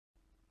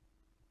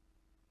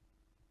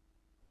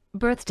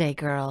Birthday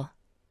Girl,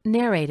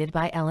 narrated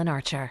by Ellen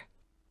Archer.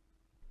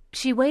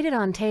 She waited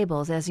on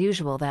tables as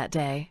usual that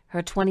day,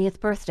 her 20th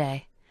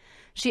birthday.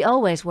 She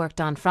always worked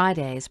on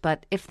Fridays,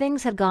 but if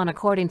things had gone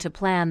according to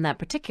plan that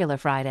particular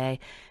Friday,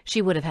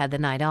 she would have had the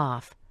night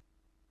off.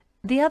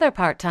 The other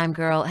part-time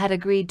girl had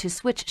agreed to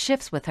switch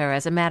shifts with her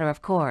as a matter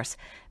of course,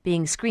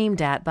 being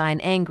screamed at by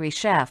an angry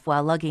chef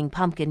while lugging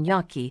pumpkin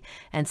gnocchi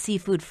and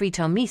seafood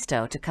frito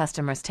misto to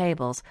customers'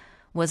 tables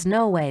was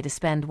no way to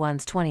spend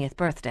one's 20th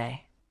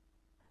birthday.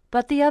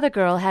 But the other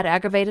girl had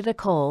aggravated a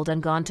cold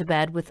and gone to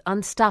bed with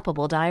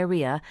unstoppable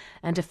diarrhea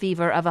and a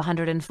fever of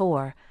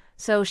 104,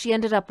 so she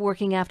ended up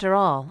working after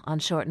all, on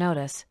short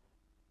notice.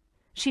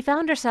 She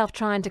found herself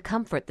trying to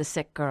comfort the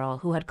sick girl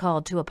who had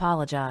called to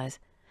apologize.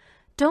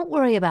 "Don't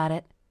worry about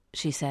it,"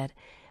 she said.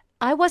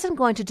 "I wasn't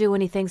going to do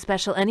anything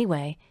special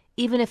anyway,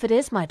 even if it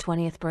is my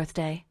 20th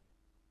birthday."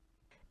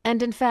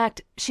 And in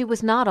fact, she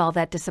was not all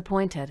that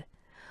disappointed.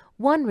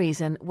 One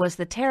reason was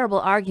the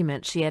terrible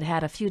argument she had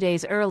had a few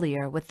days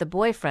earlier with the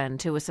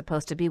boyfriend who was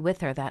supposed to be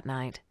with her that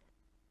night.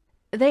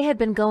 They had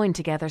been going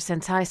together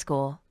since high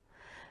school.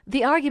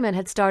 The argument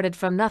had started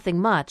from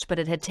nothing much, but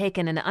it had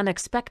taken an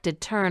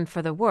unexpected turn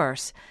for the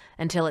worse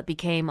until it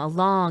became a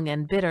long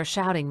and bitter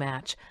shouting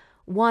match,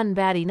 one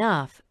bad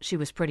enough, she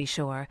was pretty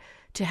sure,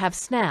 to have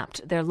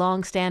snapped their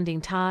long-standing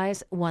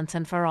ties once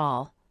and for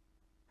all.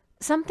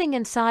 Something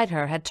inside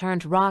her had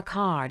turned rock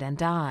hard and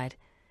died.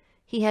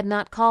 He had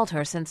not called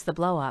her since the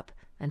blow-up,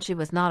 and she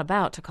was not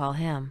about to call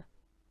him.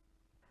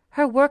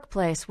 Her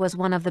workplace was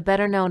one of the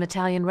better-known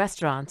Italian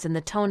restaurants in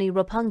the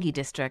Toni-Roppongi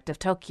district of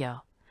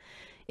Tokyo.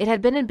 It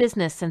had been in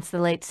business since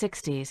the late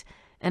 60s,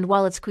 and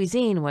while its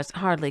cuisine was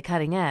hardly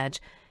cutting-edge,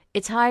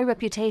 its high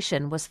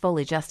reputation was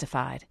fully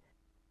justified.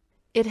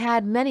 It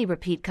had many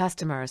repeat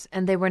customers,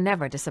 and they were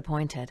never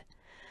disappointed.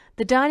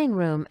 The dining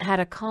room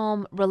had a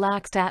calm,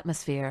 relaxed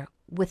atmosphere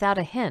without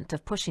a hint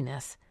of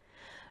pushiness.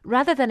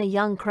 Rather than a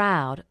young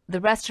crowd, the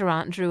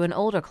restaurant drew an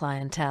older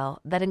clientele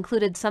that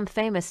included some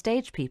famous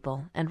stage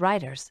people and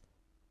writers.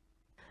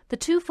 The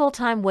two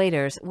full-time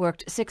waiters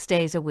worked 6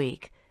 days a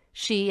week.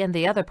 She and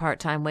the other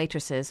part-time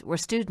waitresses were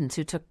students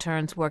who took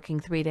turns working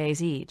 3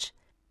 days each.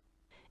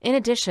 In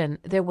addition,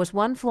 there was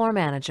one floor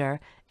manager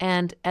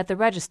and, at the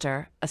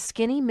register, a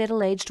skinny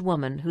middle-aged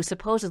woman who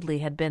supposedly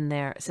had been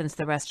there since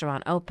the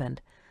restaurant opened,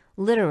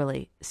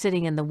 literally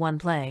sitting in the one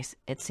place,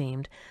 it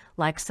seemed,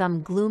 like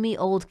some gloomy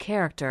old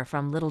character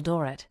from Little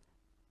Dorrit.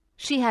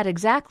 She had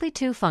exactly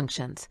 2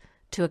 functions,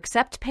 to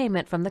accept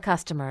payment from the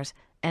customers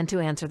and to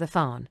answer the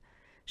phone.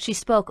 She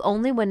spoke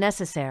only when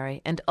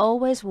necessary and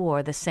always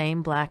wore the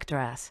same black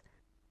dress.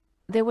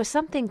 There was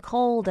something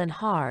cold and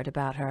hard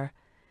about her.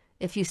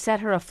 If you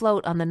set her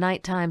afloat on the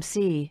nighttime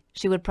sea,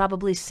 she would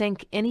probably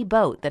sink any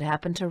boat that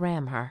happened to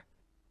ram her.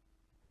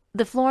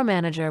 The floor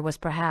manager was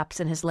perhaps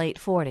in his late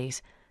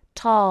 40s,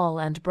 tall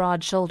and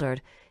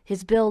broad-shouldered.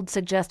 His build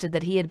suggested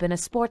that he had been a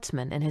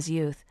sportsman in his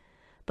youth,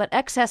 but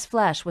excess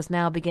flesh was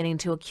now beginning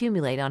to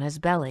accumulate on his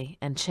belly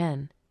and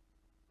chin.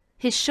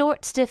 His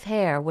short, stiff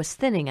hair was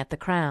thinning at the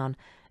crown,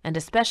 and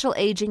a special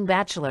aging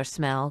bachelor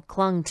smell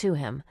clung to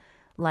him,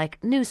 like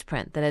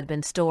newsprint that had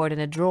been stored in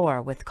a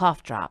drawer with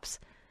cough drops.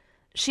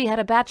 She had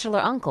a bachelor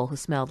uncle who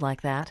smelled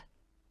like that.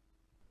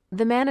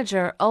 The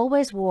manager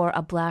always wore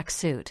a black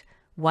suit,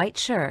 white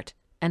shirt,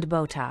 and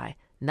bow tie.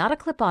 Not a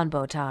clip-on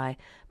bow tie,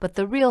 but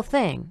the real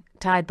thing,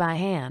 tied by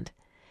hand.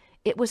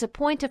 It was a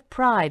point of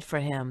pride for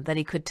him that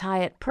he could tie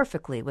it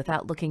perfectly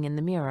without looking in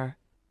the mirror.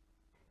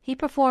 He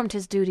performed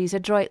his duties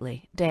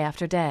adroitly, day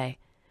after day.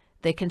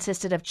 They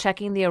consisted of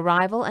checking the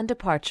arrival and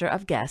departure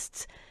of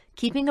guests,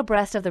 keeping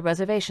abreast of the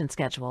reservation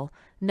schedule,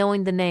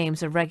 knowing the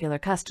names of regular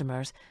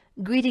customers,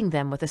 greeting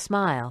them with a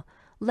smile,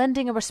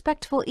 lending a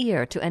respectful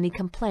ear to any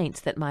complaints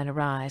that might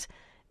arise,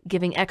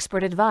 giving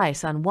expert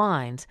advice on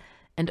wines,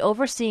 and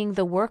overseeing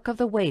the work of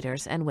the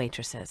waiters and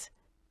waitresses.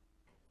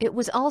 It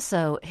was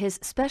also his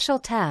special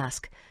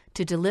task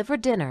to deliver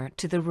dinner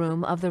to the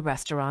room of the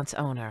restaurant's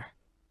owner.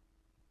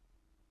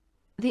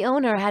 The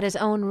owner had his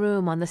own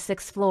room on the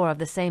 6th floor of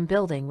the same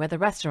building where the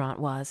restaurant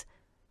was,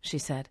 she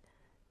said.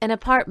 An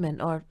apartment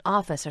or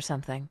office or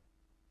something.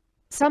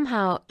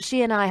 Somehow,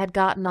 she and I had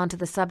gotten onto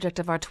the subject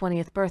of our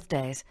 20th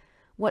birthdays,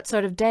 what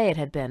sort of day it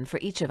had been for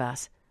each of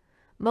us.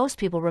 Most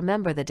people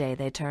remember the day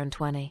they turned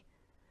 20.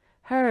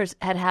 Hers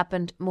had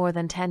happened more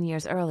than 10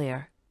 years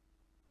earlier.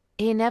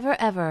 He never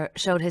ever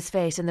showed his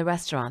face in the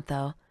restaurant,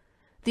 though.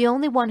 The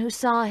only one who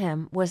saw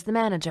him was the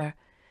manager.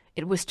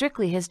 It was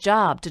strictly his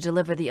job to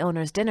deliver the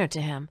owner's dinner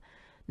to him.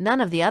 None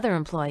of the other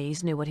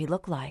employees knew what he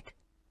looked like.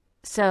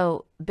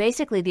 So,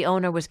 basically the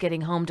owner was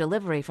getting home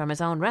delivery from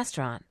his own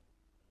restaurant.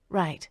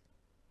 Right,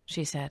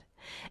 she said.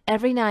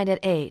 Every night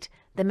at 8,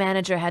 the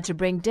manager had to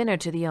bring dinner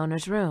to the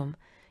owner's room.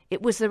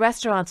 It was the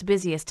restaurant's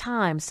busiest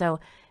time, so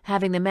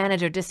having the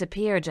manager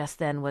disappear just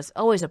then was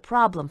always a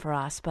problem for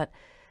us, but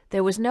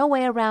there was no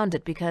way around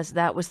it because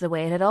that was the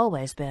way it had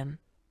always been.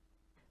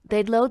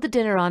 They'd load the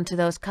dinner onto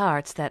those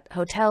carts that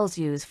hotels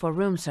use for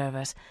room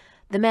service.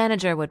 The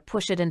manager would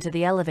push it into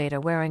the elevator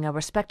wearing a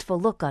respectful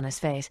look on his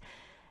face,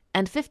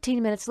 and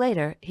 15 minutes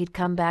later he'd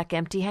come back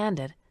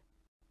empty-handed.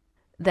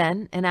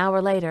 Then, an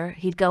hour later,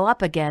 he'd go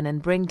up again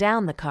and bring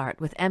down the cart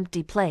with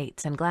empty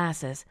plates and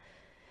glasses.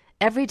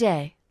 Every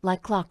day,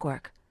 like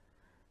clockwork.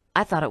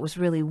 I thought it was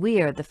really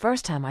weird the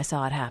first time I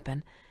saw it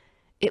happen.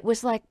 It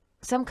was like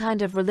some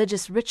kind of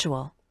religious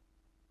ritual,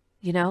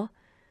 you know?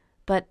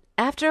 But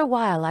after a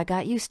while I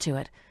got used to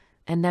it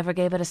and never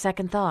gave it a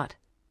second thought.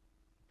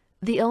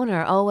 The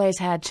owner always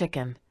had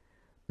chicken.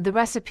 The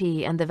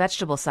recipe and the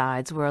vegetable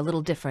sides were a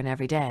little different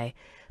every day,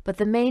 but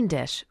the main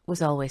dish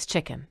was always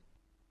chicken.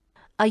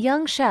 A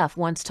young chef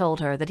once told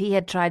her that he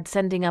had tried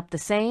sending up the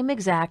same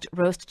exact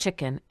roast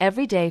chicken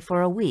every day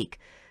for a week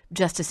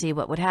just to see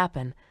what would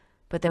happen,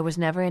 but there was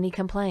never any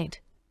complaint.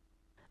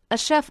 A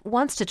chef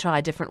wants to try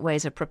different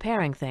ways of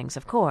preparing things,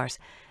 of course,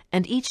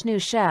 and each new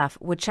chef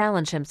would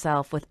challenge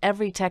himself with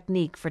every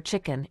technique for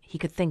chicken he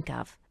could think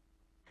of.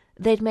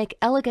 They'd make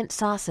elegant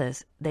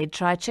sauces, they'd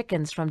try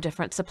chickens from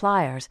different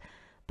suppliers,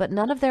 but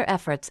none of their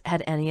efforts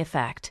had any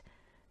effect.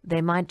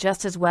 They might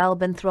just as well have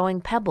been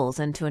throwing pebbles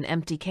into an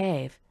empty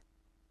cave.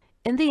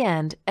 In the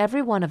end,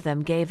 every one of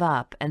them gave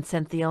up and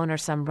sent the owner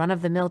some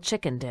run-of-the-mill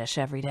chicken dish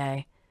every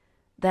day.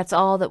 That's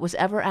all that was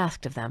ever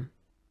asked of them.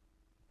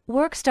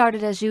 Work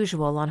started as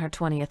usual on her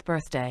 20th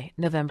birthday,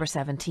 November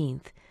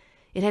 17th.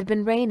 It had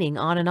been raining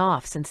on and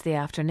off since the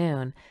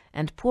afternoon,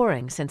 and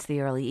pouring since the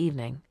early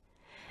evening.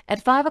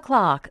 At 5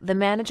 o'clock, the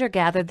manager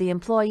gathered the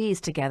employees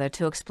together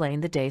to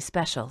explain the day's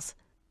specials.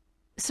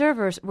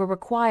 Servers were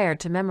required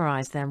to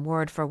memorize them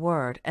word for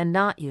word and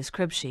not use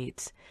crib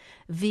sheets.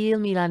 Veal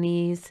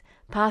Milanese,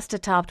 pasta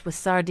topped with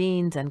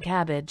sardines and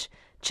cabbage,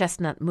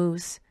 chestnut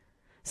mousse.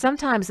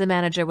 Sometimes the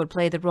manager would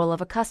play the role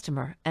of a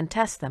customer and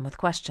test them with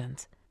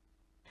questions.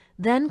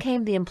 Then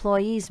came the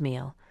employees'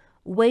 meal.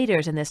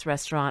 Waiters in this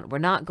restaurant were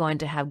not going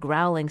to have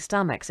growling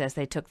stomachs as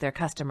they took their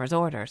customers'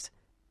 orders.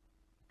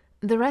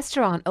 The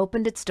restaurant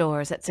opened its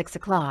doors at 6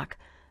 o'clock,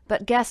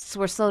 but guests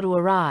were slow to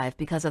arrive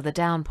because of the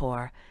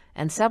downpour,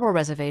 and several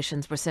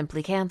reservations were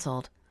simply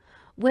canceled.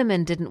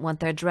 Women didn't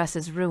want their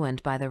dresses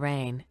ruined by the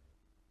rain.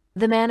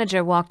 The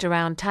manager walked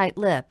around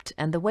tight-lipped,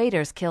 and the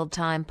waiters killed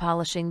time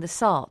polishing the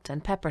salt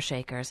and pepper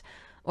shakers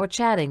or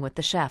chatting with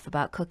the chef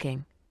about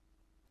cooking.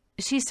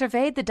 She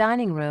surveyed the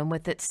dining room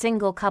with its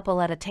single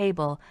couple at a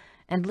table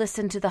and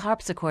listened to the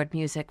harpsichord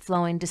music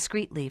flowing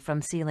discreetly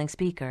from ceiling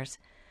speakers.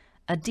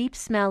 A deep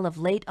smell of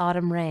late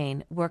autumn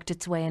rain worked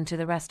its way into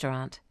the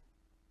restaurant.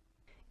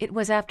 It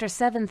was after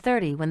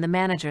 7:30 when the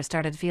manager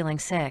started feeling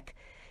sick.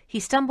 He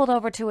stumbled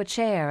over to a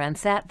chair and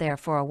sat there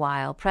for a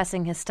while,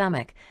 pressing his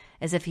stomach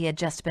as if he had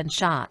just been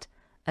shot.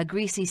 A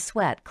greasy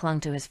sweat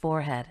clung to his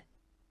forehead.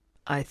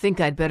 "I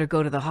think I'd better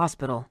go to the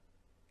hospital,"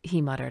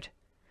 he muttered.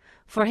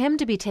 For him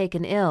to be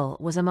taken ill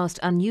was a most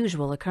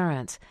unusual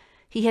occurrence.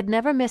 He had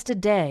never missed a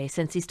day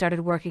since he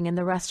started working in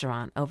the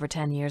restaurant over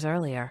 10 years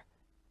earlier.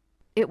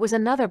 It was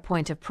another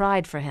point of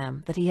pride for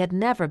him that he had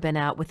never been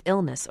out with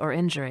illness or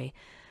injury,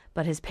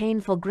 but his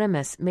painful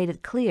grimace made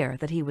it clear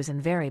that he was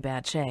in very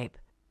bad shape.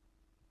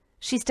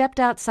 She stepped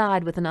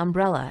outside with an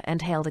umbrella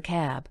and hailed a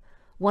cab.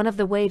 One of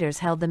the waiters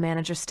held the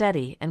manager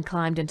steady and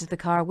climbed into the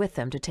car with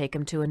them to take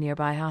him to a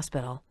nearby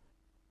hospital.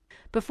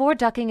 Before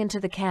ducking into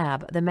the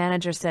cab, the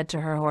manager said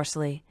to her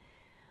hoarsely,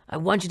 "I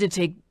want you to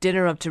take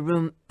dinner up to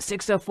room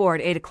 604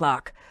 at 8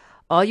 o'clock.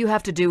 All you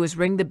have to do is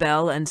ring the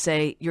bell and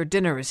say, 'Your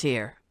dinner is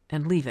here,'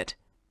 and leave it."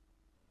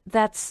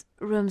 "That's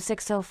room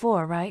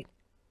 604, right?"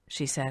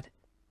 she said.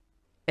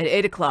 "At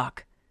 8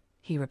 o'clock,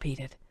 he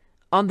repeated.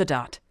 "On the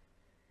dot."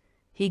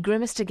 He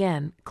grimaced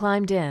again,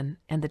 climbed in,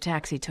 and the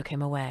taxi took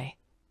him away.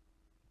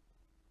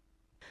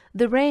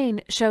 The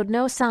rain showed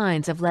no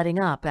signs of letting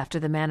up after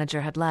the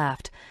manager had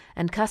left,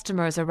 and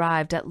customers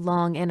arrived at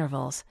long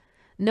intervals.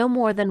 No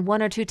more than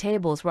 1 or 2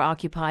 tables were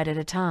occupied at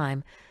a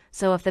time,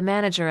 so if the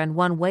manager and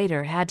one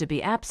waiter had to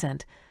be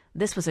absent,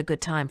 this was a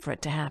good time for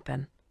it to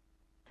happen.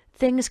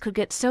 Things could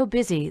get so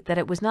busy that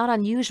it was not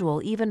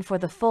unusual even for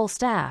the full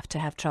staff to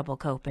have trouble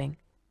coping.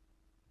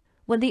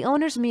 When the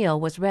owner's meal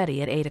was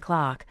ready at 8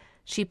 o'clock,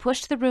 she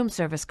pushed the room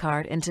service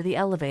cart into the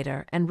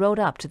elevator and rode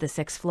up to the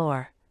 6th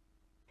floor.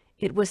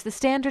 It was the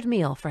standard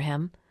meal for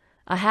him: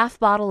 a half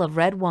bottle of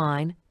red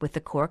wine with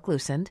the cork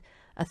loosened,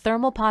 a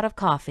thermal pot of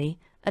coffee,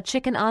 a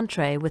chicken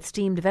entree with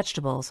steamed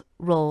vegetables,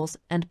 rolls,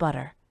 and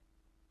butter.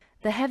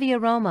 The heavy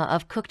aroma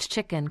of cooked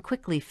chicken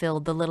quickly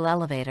filled the little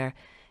elevator.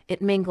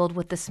 It mingled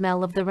with the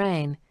smell of the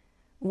rain.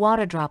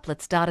 Water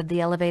droplets dotted the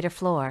elevator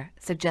floor,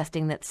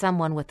 suggesting that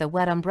someone with a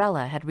wet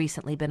umbrella had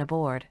recently been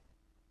aboard.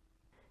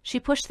 She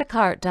pushed the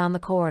cart down the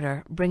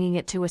corridor, bringing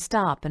it to a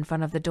stop in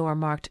front of the door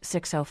marked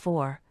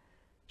 604.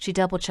 She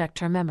double-checked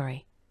her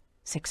memory.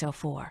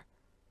 604.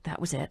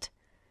 That was it.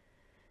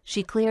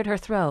 She cleared her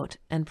throat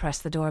and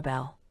pressed the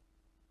doorbell.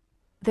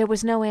 There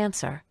was no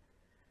answer.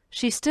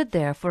 She stood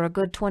there for a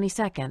good 20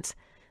 seconds.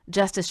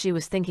 Just as she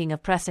was thinking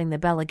of pressing the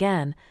bell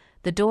again,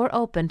 the door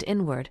opened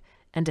inward,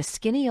 and a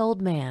skinny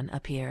old man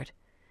appeared.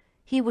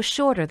 He was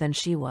shorter than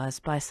she was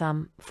by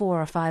some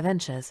 4 or 5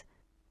 inches.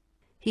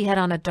 He had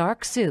on a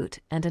dark suit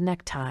and a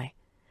necktie.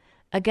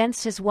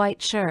 Against his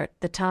white shirt,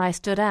 the tie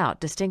stood out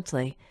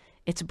distinctly,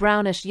 its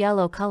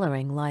brownish-yellow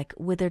coloring like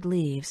withered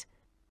leaves.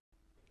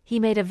 He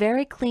made a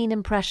very clean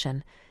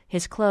impression,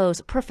 his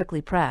clothes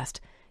perfectly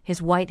pressed,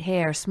 his white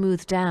hair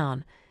smoothed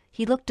down.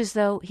 He looked as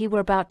though he were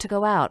about to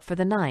go out for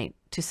the night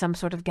to some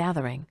sort of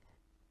gathering.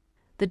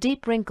 The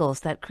deep wrinkles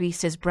that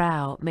creased his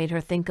brow made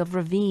her think of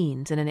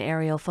ravines in an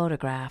aerial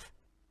photograph.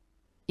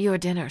 "Your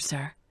dinner,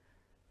 sir,"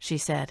 she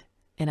said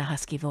in a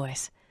husky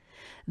voice,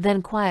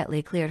 then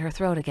quietly cleared her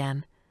throat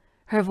again.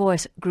 Her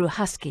voice grew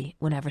husky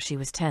whenever she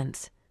was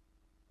tense.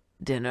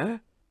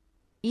 "Dinner?"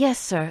 "Yes,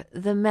 sir.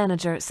 The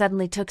manager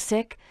suddenly took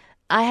sick.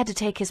 I had to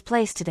take his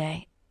place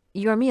today.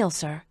 Your meal,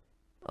 sir."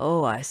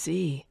 "Oh, I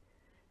see,"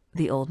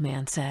 the old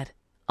man said,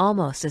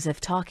 almost as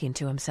if talking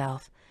to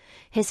himself,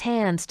 his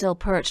hand still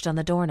perched on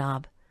the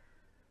doorknob.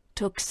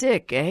 "Took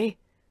sick, eh?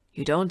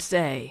 You don't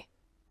say."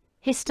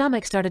 "His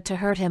stomach started to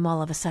hurt him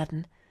all of a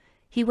sudden.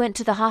 He went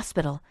to the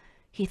hospital.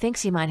 He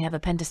thinks he might have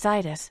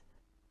appendicitis."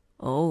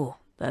 "Oh,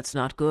 that's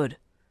not good,"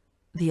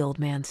 the old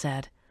man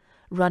said,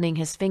 running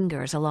his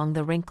fingers along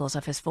the wrinkles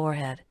of his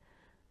forehead.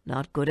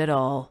 "Not good at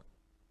all."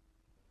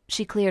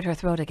 She cleared her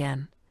throat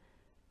again.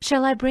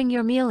 "Shall I bring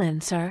your meal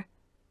in, sir?"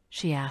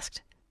 she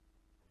asked.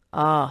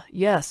 "Ah,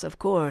 yes, of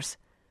course,"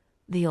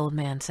 the old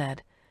man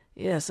said.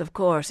 "Yes, of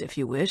course, if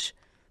you wish.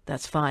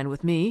 That's fine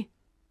with me."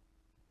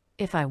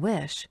 If I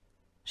wish,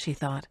 she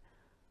thought.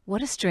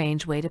 What a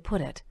strange way to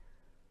put it.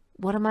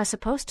 What am I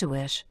supposed to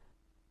wish?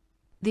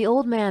 The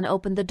old man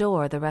opened the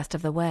door the rest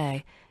of the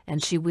way,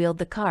 and she wheeled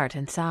the cart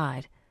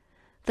inside.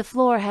 The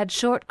floor had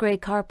short gray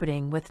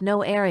carpeting with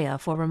no area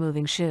for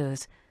removing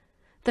shoes.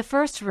 The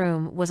first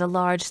room was a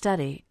large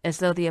study, as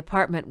though the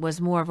apartment was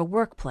more of a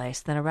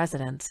workplace than a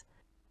residence.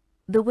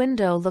 The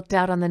window looked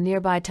out on the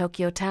nearby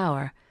Tokyo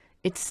Tower,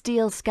 its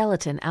steel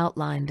skeleton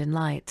outlined in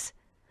lights.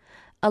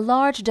 A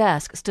large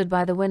desk stood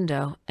by the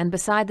window, and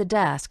beside the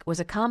desk was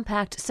a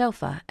compact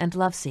sofa and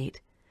love seat.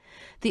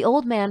 The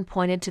old man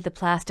pointed to the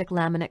plastic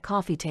laminate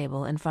coffee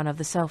table in front of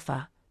the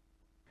sofa.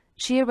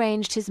 She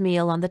arranged his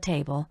meal on the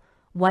table,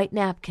 white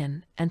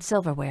napkin and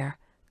silverware,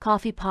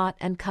 coffee pot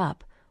and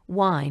cup,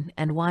 wine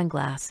and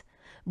wineglass,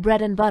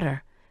 bread and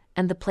butter,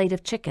 and the plate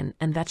of chicken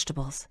and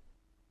vegetables.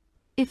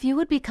 "If you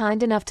would be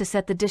kind enough to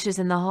set the dishes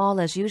in the hall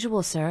as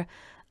usual, sir,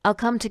 I'll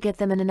come to get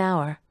them in an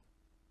hour."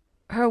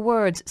 Her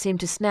words seemed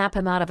to snap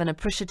him out of an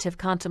appreciative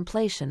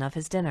contemplation of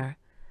his dinner.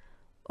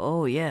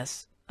 "Oh,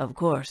 yes, of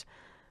course.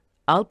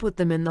 I'll put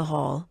them in the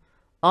hall,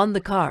 on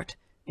the cart,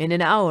 in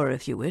an hour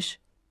if you wish."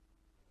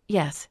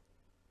 "Yes,"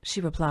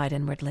 she replied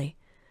inwardly.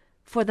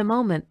 "For the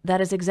moment,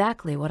 that is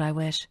exactly what I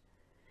wish.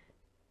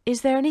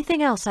 Is there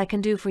anything else I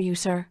can do for you,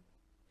 sir?"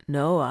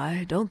 "No,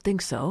 I don't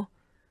think so,"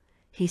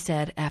 he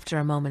said after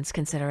a moment's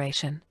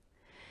consideration.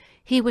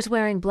 He was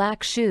wearing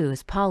black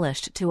shoes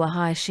polished to a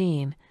high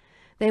sheen.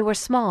 They were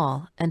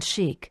small and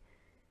chic.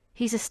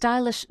 He's a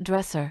stylish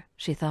dresser,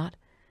 she thought,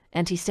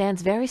 and he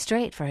stands very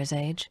straight for his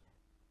age.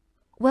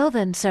 "Well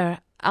then, sir,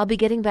 I'll be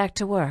getting back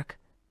to work."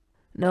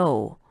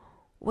 "No,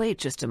 wait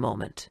just a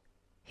moment,"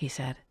 he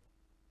said.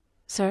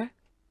 "Sir?"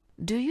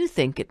 "Do you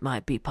think it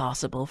might be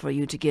possible for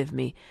you to give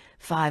me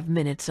 5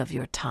 minutes of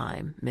your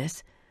time,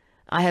 miss?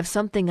 I have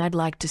something I'd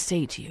like to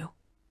say to you."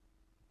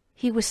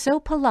 He was so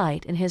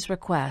polite in his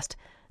request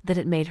that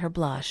it made her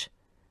blush.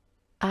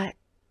 I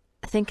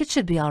think it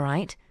should be all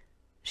right,"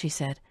 she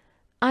said.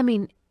 "I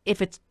mean,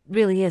 if it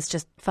really is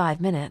just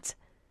 5 minutes."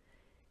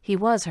 He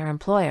was her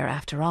employer,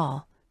 after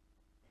all.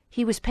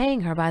 He was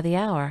paying her by the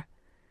hour.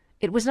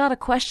 It was not a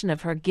question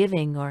of her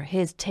giving or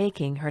his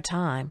taking her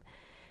time,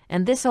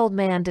 and this old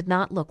man did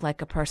not look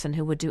like a person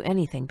who would do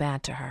anything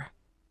bad to her.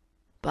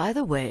 "By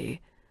the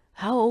way,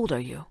 how old are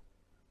you?"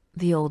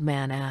 the old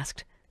man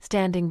asked,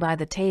 standing by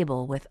the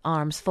table with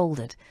arms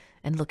folded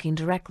and looking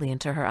directly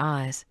into her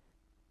eyes.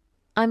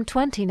 "I'm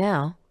 20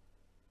 now,"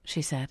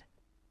 she said.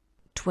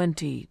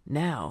 "20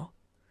 now?"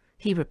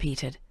 he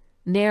repeated,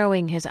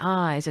 narrowing his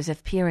eyes as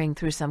if peering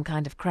through some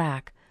kind of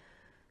crack.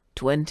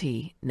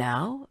 20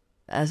 now?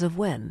 As of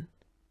when?"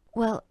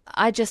 "Well,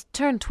 I just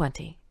turned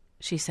 20,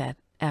 she said,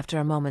 after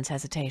a moment's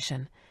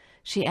hesitation.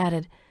 She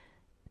added,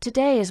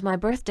 "Today is my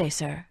birthday,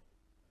 sir."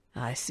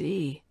 "I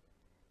see,"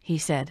 he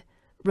said,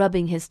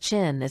 rubbing his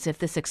chin as if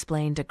this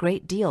explained a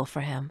great deal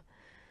for him.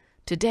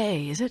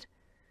 "Today, is it?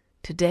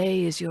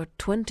 Today is your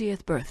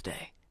 20th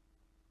birthday."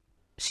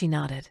 She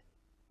nodded.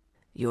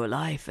 "Your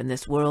life in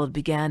this world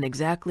began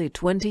exactly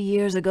 20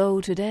 years ago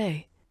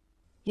today."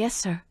 "Yes,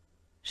 sir,"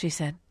 she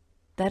said.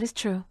 "That is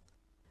true."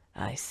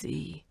 I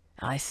see,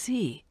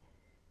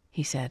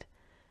 he said.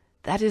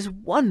 "That is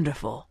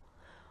wonderful.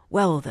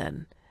 Well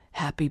then,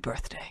 happy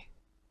birthday."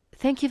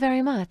 "Thank you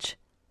very much,"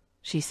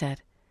 she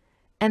said.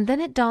 And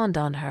then it dawned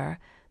on her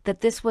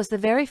that this was the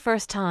very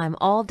first time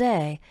all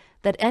day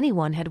that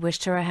anyone had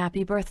wished her a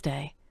happy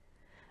birthday.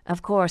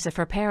 Of course, if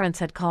her parents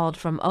had called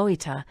from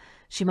Oita,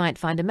 she might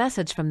find a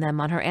message from them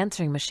on her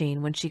answering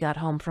machine when she got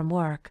home from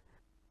work.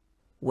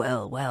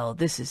 Well,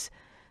 this is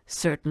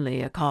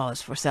certainly a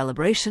cause for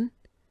celebration,"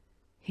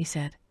 he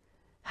said.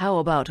 "How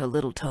about a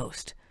little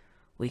toast?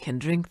 We can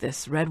drink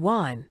this red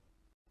wine."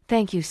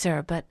 "Thank you,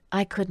 sir, but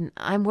I couldn't.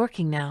 I'm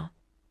working now."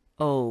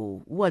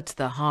 "Oh, what's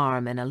the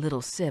harm in a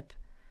little sip?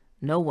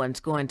 No one's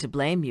going to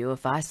blame you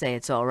if I say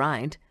it's all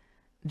right.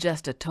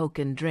 Just a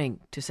token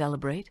drink to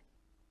celebrate."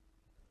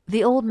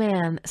 The old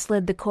man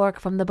slid the cork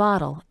from the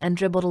bottle and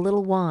dribbled a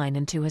little wine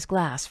into his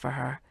glass for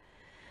her.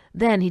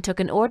 Then he took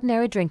an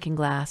ordinary drinking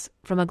glass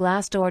from a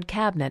glass-doored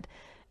cabinet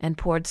and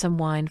poured some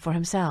wine for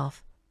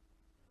himself.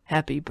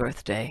 "Happy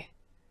birthday,"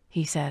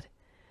 he said.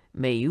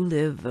 "May you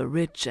live a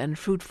rich and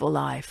fruitful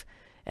life,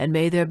 and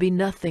may there be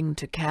nothing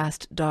to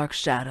cast dark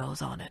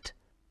shadows on it."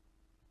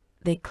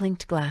 They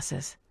clinked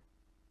glasses.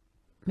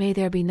 "May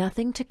there be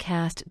nothing to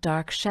cast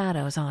dark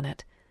shadows on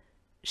it."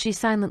 She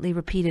silently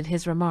repeated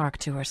his remark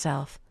to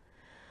herself.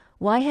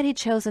 Why had he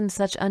chosen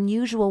such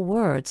unusual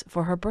words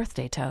for her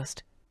birthday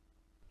toast?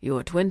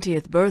 "Your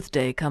 20th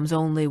birthday comes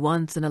only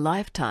once in a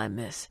lifetime,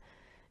 miss.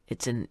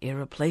 It's an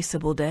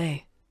irreplaceable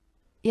day."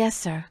 "Yes,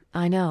 sir,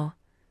 I know,"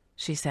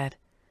 she said,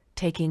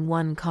 taking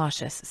one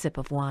cautious sip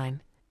of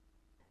wine.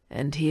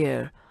 "And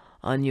here,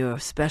 on your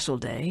special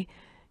day,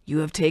 you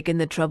have taken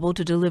the trouble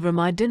to deliver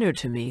my dinner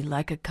to me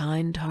like a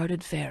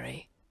kind-hearted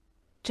fairy."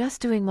 "Just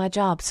doing my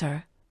job,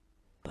 sir."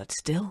 "But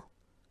still,"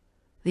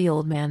 the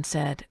old man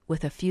said,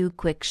 with a few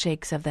quick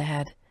shakes of the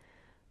head,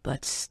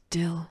 "but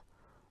still,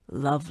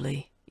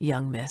 lovely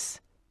young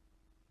miss."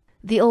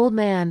 The old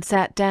man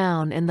sat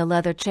down in the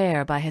leather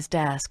chair by his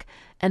desk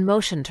and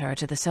motioned her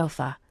to the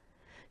sofa.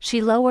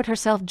 She lowered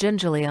herself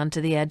gingerly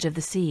onto the edge of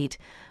the seat,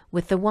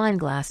 with the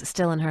wineglass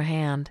still in her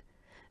hand.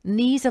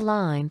 Knees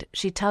aligned,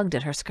 she tugged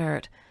at her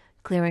skirt,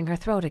 clearing her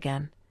throat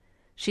again.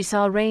 She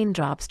saw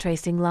raindrops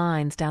tracing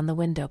lines down the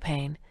window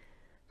pane.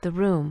 The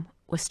room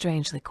was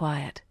strangely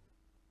quiet.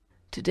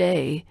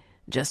 "Today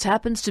just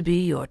happens to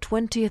be your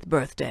 20th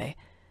birthday,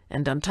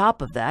 and on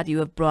top of that you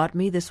have brought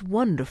me this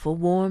wonderful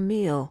warm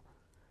meal,"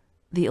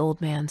 the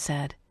old man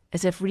said,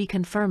 as if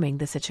reconfirming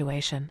the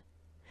situation.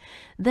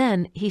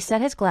 Then he set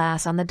his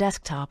glass on the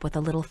desktop with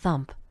a little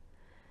thump.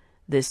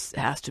 "This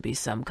has to be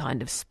some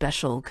kind of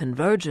special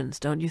convergence,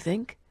 don't you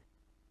think?"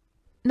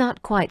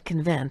 Not quite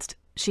convinced,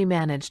 she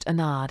managed a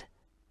nod.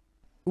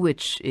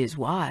 "Which is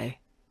why,"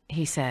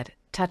 he said,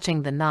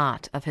 touching the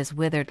knot of his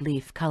withered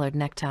leaf-colored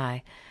necktie,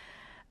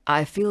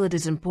 "I feel it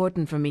is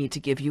important for me to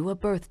give you a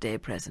birthday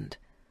present.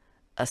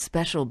 A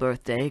special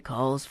birthday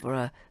calls for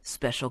a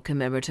special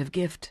commemorative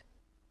gift."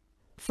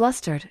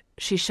 Flustered,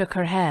 she shook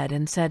her head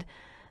and said,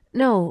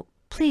 "No,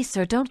 please,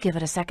 sir, don't give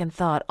it a second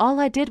thought. All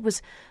I did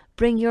was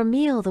bring your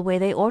meal the way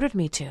they ordered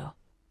me to."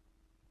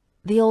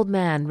 The old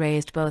man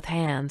raised both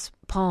hands,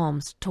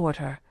 palms toward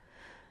her.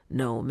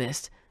 "No,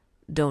 miss,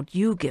 don't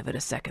you give it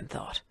a second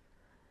thought.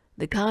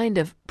 The kind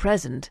of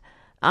present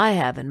I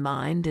have in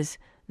mind is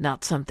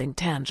not something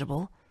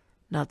tangible,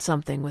 not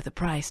something with a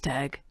price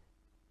tag.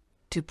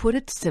 To put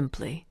it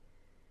simply,"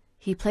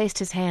 he placed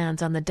his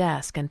hands on the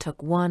desk and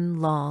took one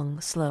long,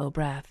 slow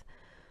breath,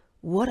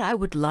 "what I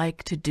would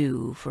like to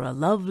do for a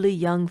lovely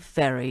young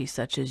fairy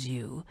such as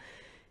you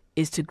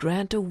is to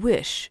grant a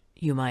wish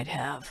you might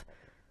have,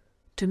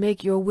 to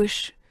make your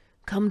wish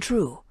come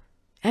true,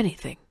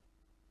 anything.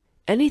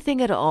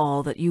 Anything at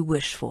all that you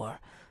wish for,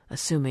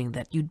 assuming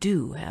that you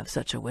do have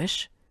such a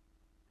wish."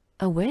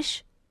 "A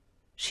wish?"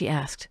 she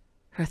asked,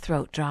 her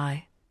throat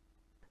dry.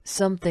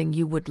 "Something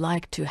you would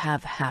like to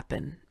have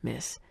happen,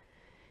 miss.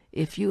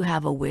 If you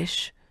have a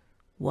wish,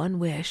 one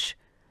wish,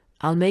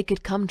 I'll make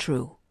it come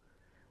true.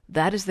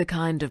 That is the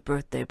kind of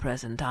birthday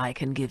present I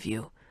can give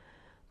you.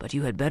 But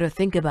you had better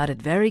think about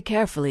it very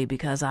carefully,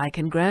 because I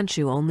can grant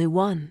you only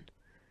one."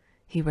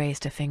 He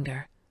raised a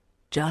finger.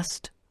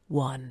 "Just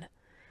one.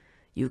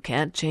 You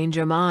can't change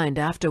your mind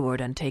afterward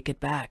and take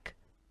it back."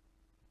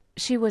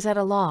 She was at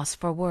a loss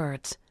for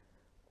words.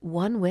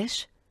 One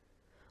wish?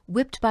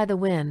 Whipped by the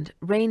wind,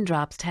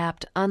 raindrops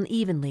tapped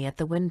unevenly at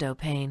the window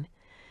pane.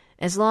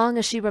 As long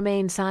as she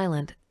remained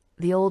silent,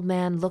 the old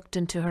man looked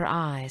into her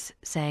eyes,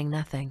 saying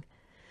nothing.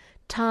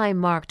 Time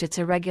marked its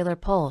irregular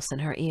pulse in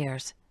her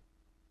ears.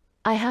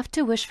 "I have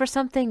to wish for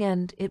something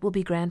and it will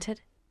be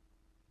granted?"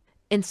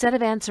 Instead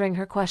of answering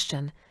her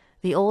question,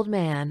 the old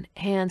man,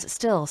 hands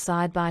still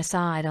side by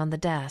side on the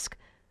desk,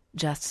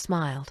 just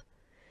smiled.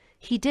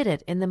 He did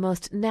it in the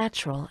most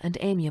natural and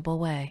amiable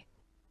way.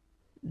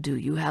 "Do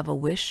you have a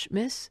wish,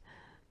 miss,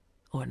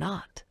 or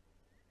not?"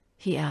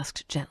 he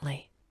asked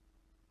gently.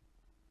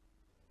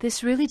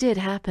 "This really did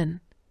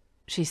happen,"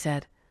 she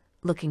said,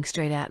 looking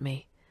straight at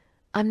me.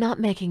 "I'm not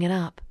making it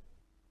up."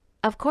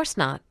 "Of course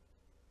not,"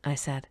 I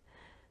said.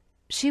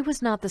 She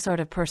was not the sort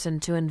of person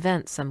to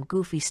invent some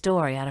goofy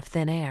story out of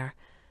thin air.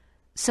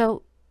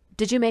 "So,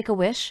 did you make a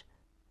wish?"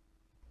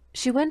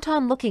 She went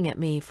on looking at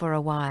me for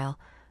a while,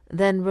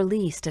 then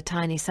released a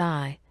tiny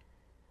sigh.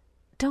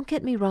 "Don't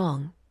get me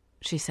wrong,"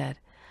 she said.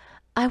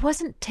 "I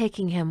wasn't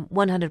taking him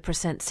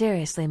 100%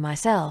 seriously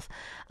myself.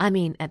 I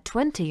mean, at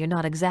 20, you're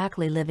not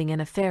exactly living in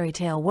a fairy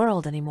tale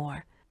world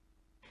anymore.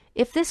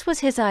 If this was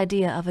his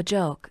idea of a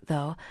joke,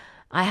 though,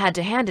 I had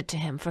to hand it to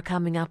him for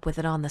coming up with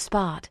it on the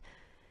spot.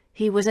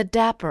 He was a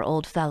dapper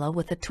old fellow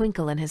with a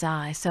twinkle in his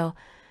eye, so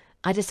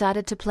I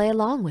decided to play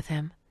along with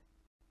him.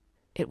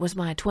 It was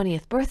my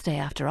 20th birthday,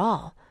 after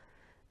all.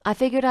 I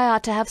figured I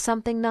ought to have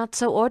something not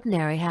so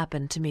ordinary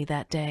happen to me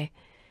that day.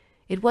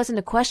 It wasn't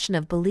a question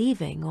of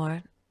believing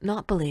or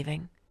not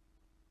believing.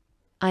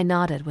 I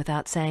nodded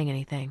without saying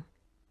anything.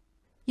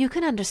 You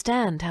can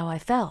understand how I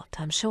felt,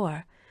 I'm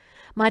sure.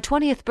 My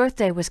 20th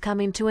birthday was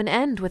coming to an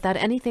end without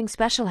anything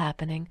special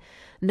happening,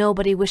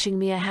 nobody wishing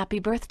me a happy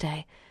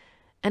birthday,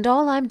 and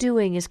all I'm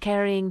doing is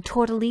carrying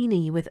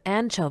tortellini with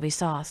anchovy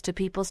sauce to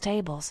people's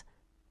tables.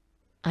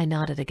 I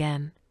nodded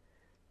again.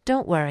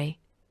 Don't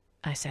worry,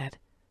 I said.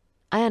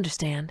 I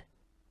understand.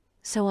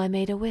 So I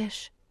made a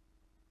wish.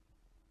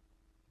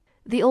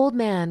 The old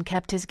man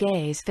kept his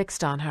gaze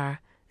fixed on her,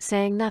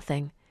 saying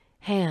nothing,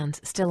 hands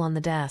still on the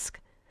desk.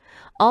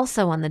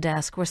 Also on the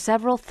desk were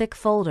several thick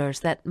folders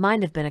that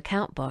might have been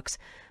account books,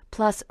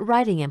 plus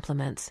writing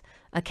implements,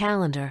 a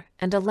calendar,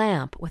 and a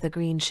lamp with a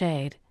green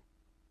shade.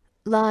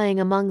 Lying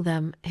among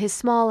them, his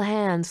small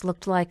hands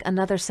looked like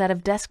another set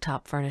of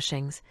desktop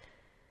furnishings.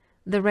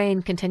 The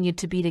rain continued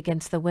to beat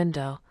against the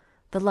window,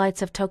 the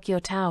lights of Tokyo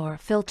Tower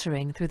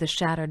filtering through the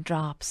shattered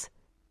drops.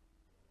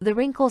 The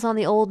wrinkles on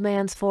the old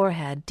man's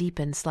forehead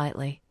deepened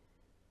slightly.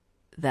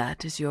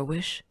 That is your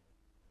wish?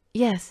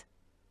 Yes,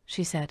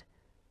 she said.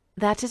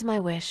 That is my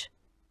wish.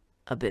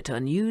 A bit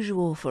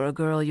unusual for a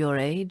girl your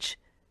age,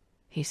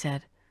 he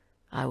said.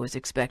 I was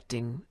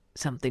expecting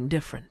something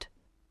different.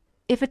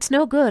 If it's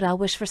no good, I'll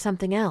wish for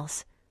something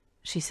else,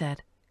 she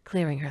said,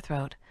 clearing her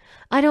throat.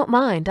 I don't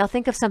mind. I'll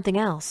think of something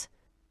else.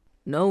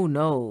 No,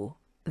 no,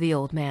 the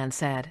old man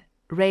said,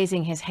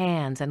 raising his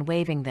hands and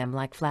waving them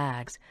like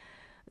flags.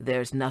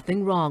 There's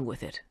nothing wrong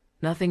with it.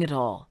 Nothing at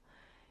all.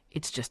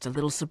 It's just a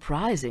little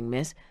surprising,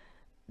 miss.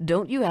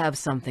 Don't you have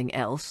something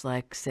else,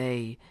 like,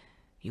 say,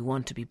 you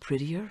want to be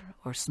prettier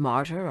or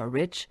smarter or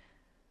rich?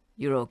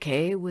 You're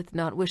okay with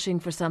not wishing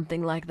for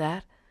something like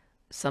that?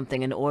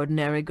 Something an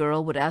ordinary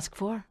girl would ask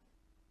for?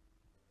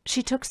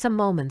 She took some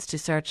moments to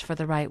search for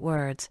the right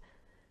words.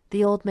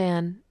 The old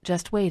man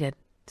just waited,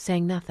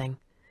 saying nothing,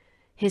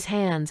 his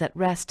hands at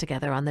rest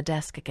together on the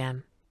desk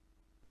again.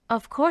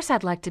 Of course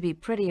I'd like to be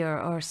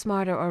prettier or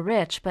smarter or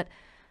rich, but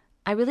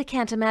I really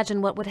can't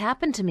imagine what would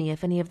happen to me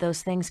if any of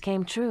those things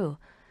came true.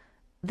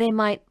 They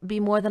might be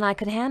more than I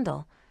could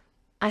handle.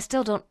 I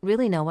still don't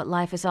really know what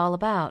life is all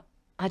about.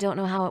 I don't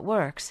know how it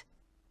works.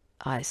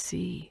 I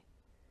see,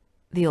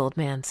 the old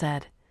man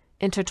said,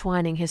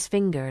 intertwining his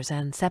fingers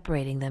and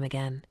separating them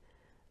again.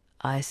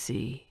 I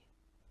see.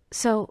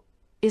 So,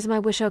 is my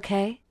wish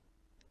okay?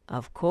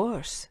 Of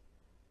course,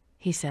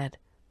 he said.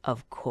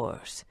 Of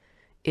course.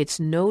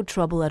 It's no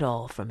trouble at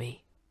all for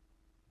me.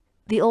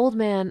 The old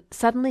man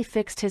suddenly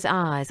fixed his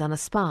eyes on a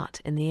spot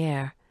in the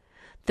air.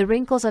 The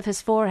wrinkles of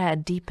his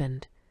forehead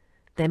deepened.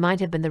 They might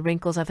have been the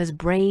wrinkles of his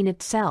brain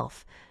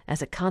itself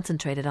as it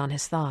concentrated on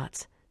his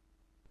thoughts.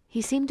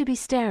 He seemed to be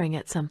staring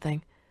at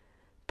something,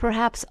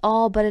 perhaps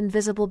all but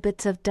invisible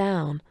bits of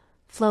down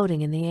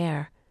floating in the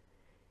air.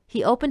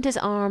 He opened his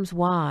arms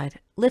wide,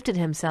 lifted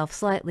himself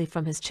slightly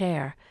from his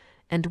chair,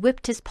 and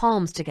whipped his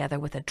palms together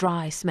with a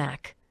dry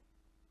smack.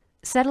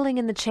 Settling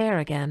in the chair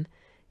again,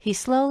 he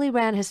slowly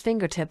ran his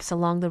fingertips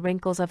along the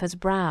wrinkles of his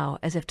brow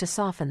as if to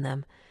soften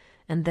them,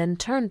 and then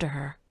turned to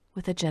her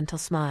with a gentle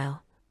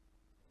smile.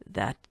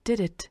 That did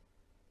it,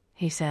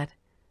 he said.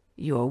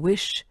 Your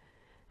wish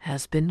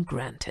has been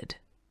granted.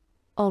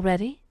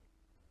 Already?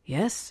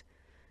 Yes,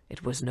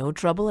 it was no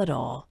trouble at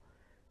all.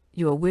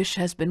 Your wish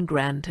has been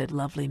granted,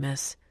 lovely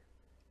miss.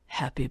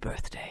 Happy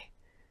birthday.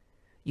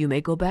 You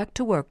may go back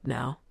to work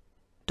now.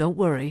 Don't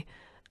worry,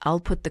 I'll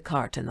put the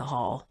cart in the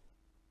hall.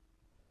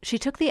 She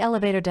took the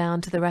elevator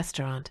down to the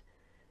restaurant.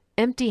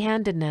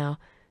 Empty-handed now,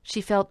 she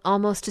felt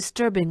almost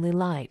disturbingly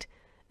light,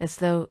 as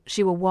though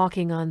she were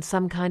walking on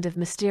some kind of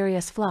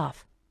mysterious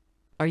fluff.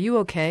 Are you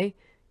okay?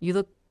 You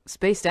look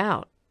spaced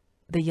out,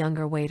 the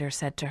younger waiter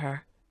said to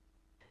her.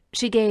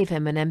 She gave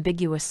him an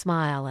ambiguous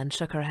smile and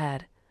shook her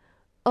head.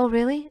 Oh,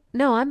 really?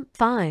 No, I'm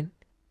fine.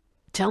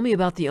 Tell me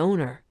about the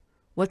owner.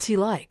 What's he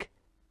like?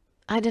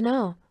 I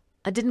dunno.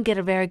 I didn't get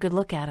a very good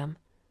look at him,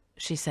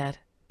 she said,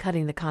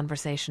 cutting the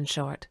conversation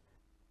short.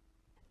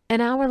 An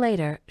hour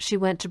later, she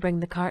went to bring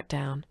the cart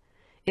down.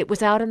 It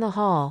was out in the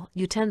hall,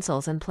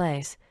 utensils in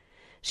place.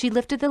 She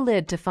lifted the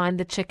lid to find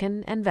the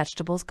chicken and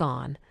vegetables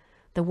gone.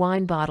 The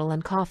wine bottle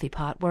and coffee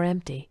pot were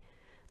empty.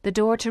 The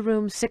door to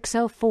room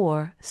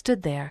 604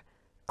 stood there,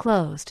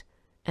 closed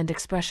and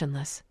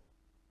expressionless.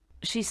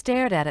 She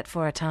stared at it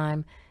for a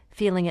time,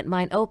 feeling it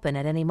might open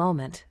at any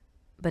moment,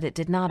 but it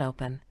did not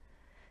open.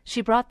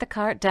 She brought the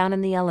cart down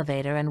in the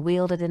elevator and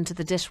wheeled it into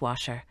the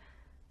dishwasher.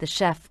 The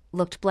chef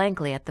looked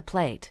blankly at the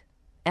plate,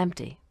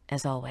 empty,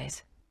 as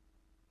always.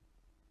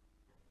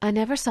 I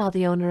never saw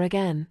the owner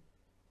again,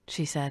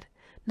 she said.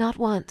 Not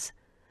once.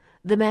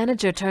 The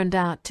manager turned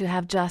out to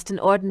have just an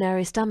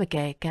ordinary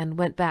stomachache and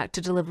went back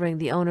to delivering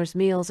the owner's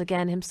meals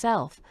again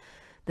himself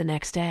the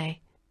next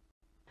day.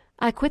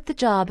 I quit the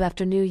job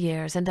after New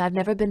Year's, and I've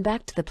never been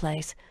back to the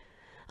place.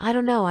 I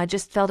don't know, I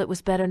just felt it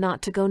was better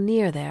not to go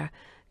near there,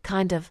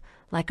 kind of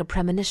like a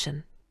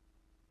premonition.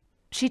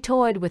 She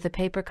toyed with a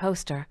paper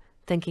coaster,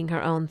 thinking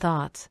her own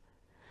thoughts.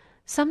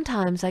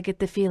 Sometimes I get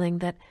the feeling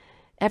that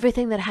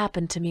everything that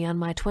happened to me on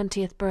my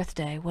 20th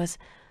birthday was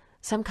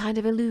some kind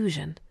of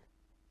illusion.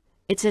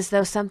 It's as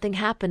though something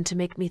happened to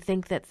make me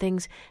think that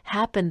things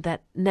happened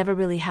that never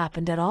really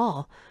happened at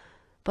all,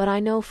 but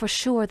I know for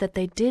sure that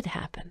they did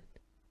happen.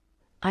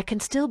 I can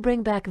still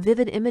bring back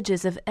vivid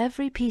images of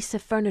every piece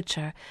of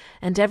furniture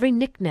and every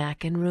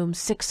knick-knack in room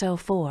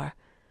 604.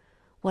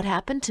 What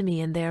happened to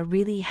me in there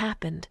really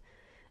happened,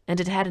 and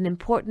it had an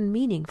important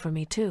meaning for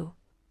me, too.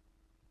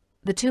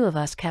 The two of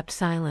us kept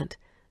silent,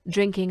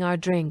 drinking our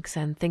drinks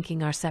and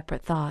thinking our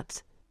separate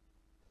thoughts.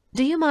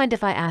 "Do you mind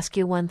if I ask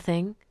you one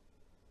thing?"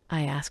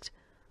 I asked.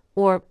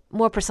 "Or,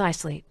 more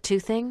precisely, two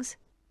things?"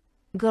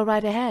 "Go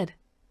right ahead,"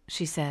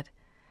 she said.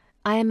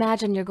 "I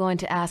imagine you're going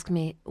to ask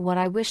me what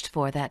I wished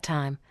for that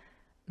time.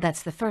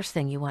 That's the first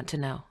thing you want to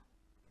know.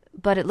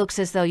 But it looks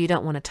as though you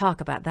don't want to talk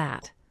about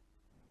that.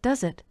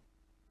 Does it?"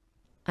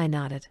 I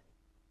nodded.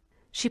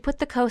 She put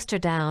the coaster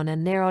down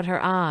and narrowed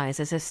her eyes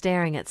as if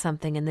staring at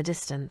something in the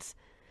distance.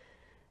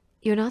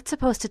 "You're not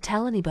supposed to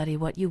tell anybody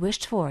what you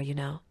wished for, you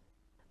know."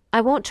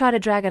 "I won't try to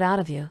drag it out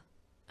of you,"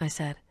 I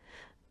said.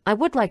 "I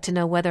would like to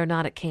know whether or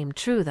not it came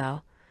true,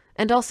 though.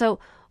 And also,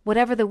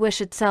 whatever the wish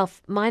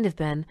itself might have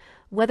been,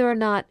 whether or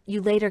not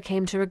you later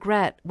came to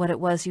regret what it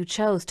was you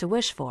chose to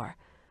wish for.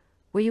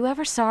 Were you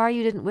ever sorry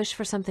you didn't wish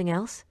for something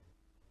else?"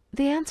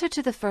 "The answer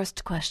to the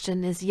first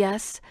question is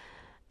yes,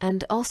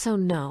 and also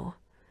no.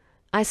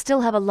 I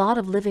still have a lot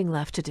of living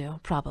left to do,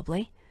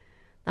 probably.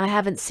 I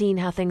haven't seen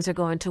how things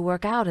are going to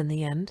work out in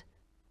the end."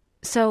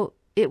 "So,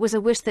 it was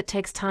a wish that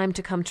takes time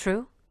to come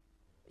true?"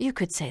 "You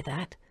could say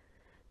that.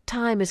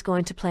 Time is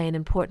going to play an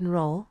important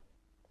role.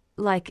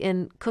 Like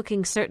in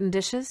cooking certain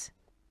dishes?"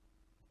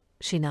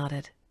 She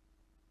nodded.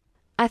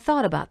 I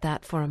thought about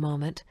that for a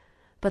moment,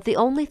 but the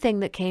only thing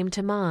that came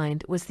to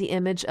mind was the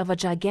image of a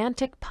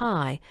gigantic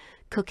pie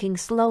cooking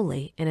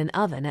slowly in an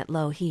oven at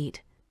low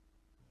heat.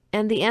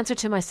 "And the answer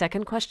to my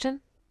second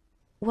question?"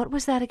 "What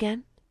was that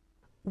again?"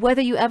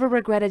 "Whether you ever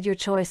regretted your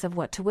choice of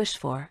what to wish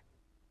for."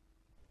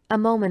 A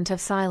moment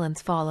of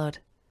silence followed.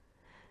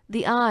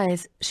 The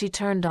eyes she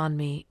turned on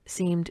me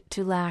seemed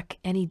to lack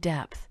any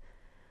depth.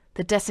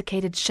 The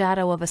desiccated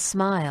shadow of a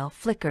smile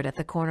flickered at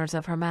the corners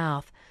of her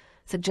mouth,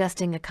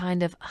 suggesting a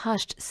kind of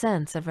hushed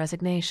sense of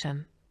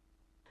resignation.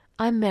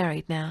 "I'm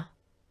married now,"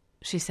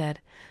 she said,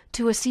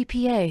 "to a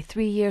CPA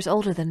 3 years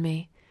older than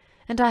me,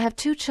 and I have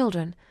 2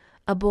 children,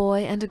 a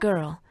boy and a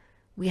girl.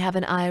 We have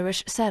an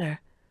Irish setter.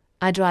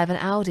 I drive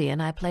an Audi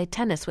and I play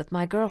tennis with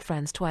my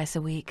girlfriends twice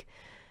a week.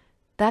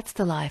 That's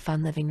the life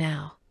I'm living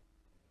now."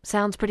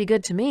 "Sounds pretty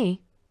good to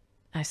me,"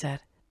 I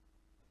said.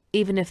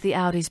 "Even if the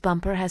Audi's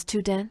bumper has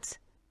 2 dents?"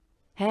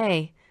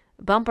 "Hey,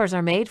 bumpers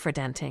are made for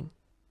denting."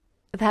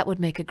 "That would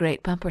make a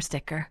great bumper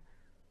sticker,"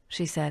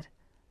 she said.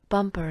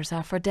 "Bumpers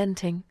are for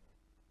denting."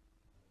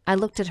 I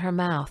looked at her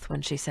mouth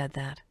when she said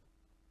that.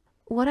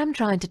 "What I'm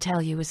trying to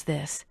tell you is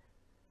this,"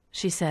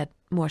 she said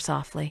more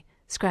softly,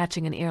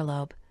 scratching an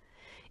earlobe.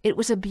 It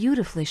was a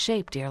beautifully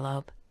shaped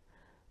earlobe.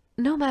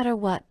 "No matter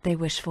what they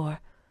wish for,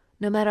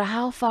 no matter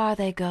how far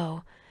they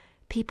go,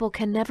 people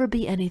can never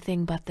be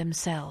anything but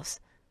themselves.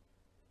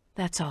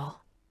 That's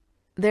all."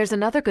 "There's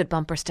another good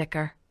bumper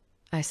sticker,"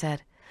 I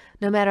said.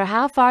 "No matter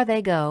how far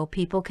they go,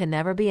 people can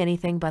never be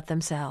anything but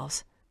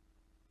themselves."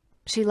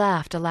 She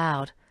laughed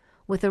aloud,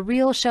 with a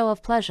real show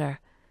of pleasure,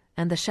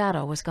 and the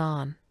shadow was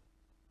gone.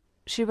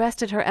 She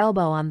rested her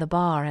elbow on the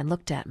bar and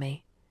looked at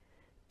me.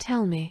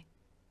 "Tell me,"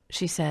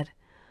 she said,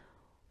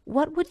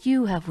 "what would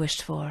you have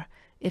wished for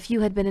if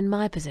you had been in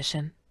my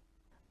position?"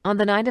 "On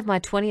the night of my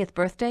 20th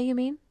birthday, you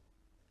mean?"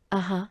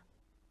 "Uh-huh."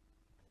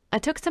 I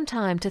took some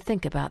time to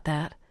think about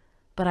that,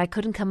 but I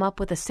couldn't come up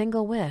with a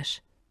single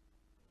wish.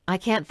 "I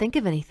can't think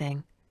of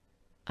anything,"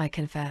 I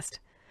confessed.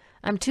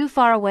 "I'm too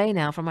far away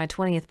now for my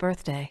 20th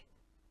birthday."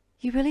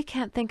 "You really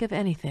can't think of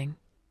anything?"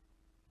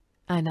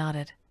 I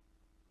nodded.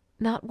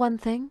 "Not one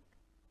thing?"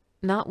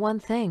 "Not one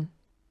thing."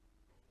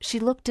 She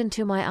looked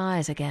into my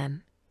eyes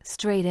again,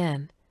 straight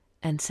in,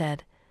 and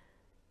said,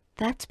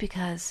 "That's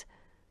because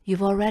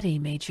you've already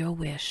made your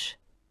wish."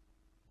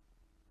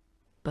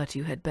 "But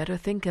you had better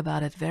think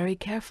about it very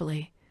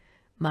carefully,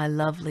 my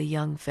lovely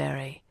young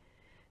fairy,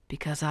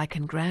 because I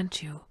can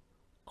grant you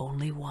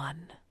only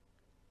one."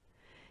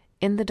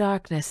 In the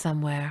darkness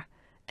somewhere,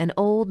 an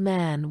old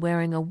man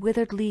wearing a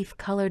withered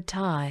leaf-colored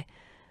tie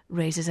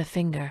raises a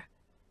finger.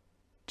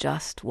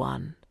 "Just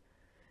one.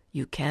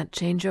 You can't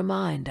change your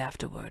mind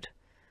afterward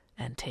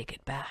and take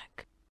it back."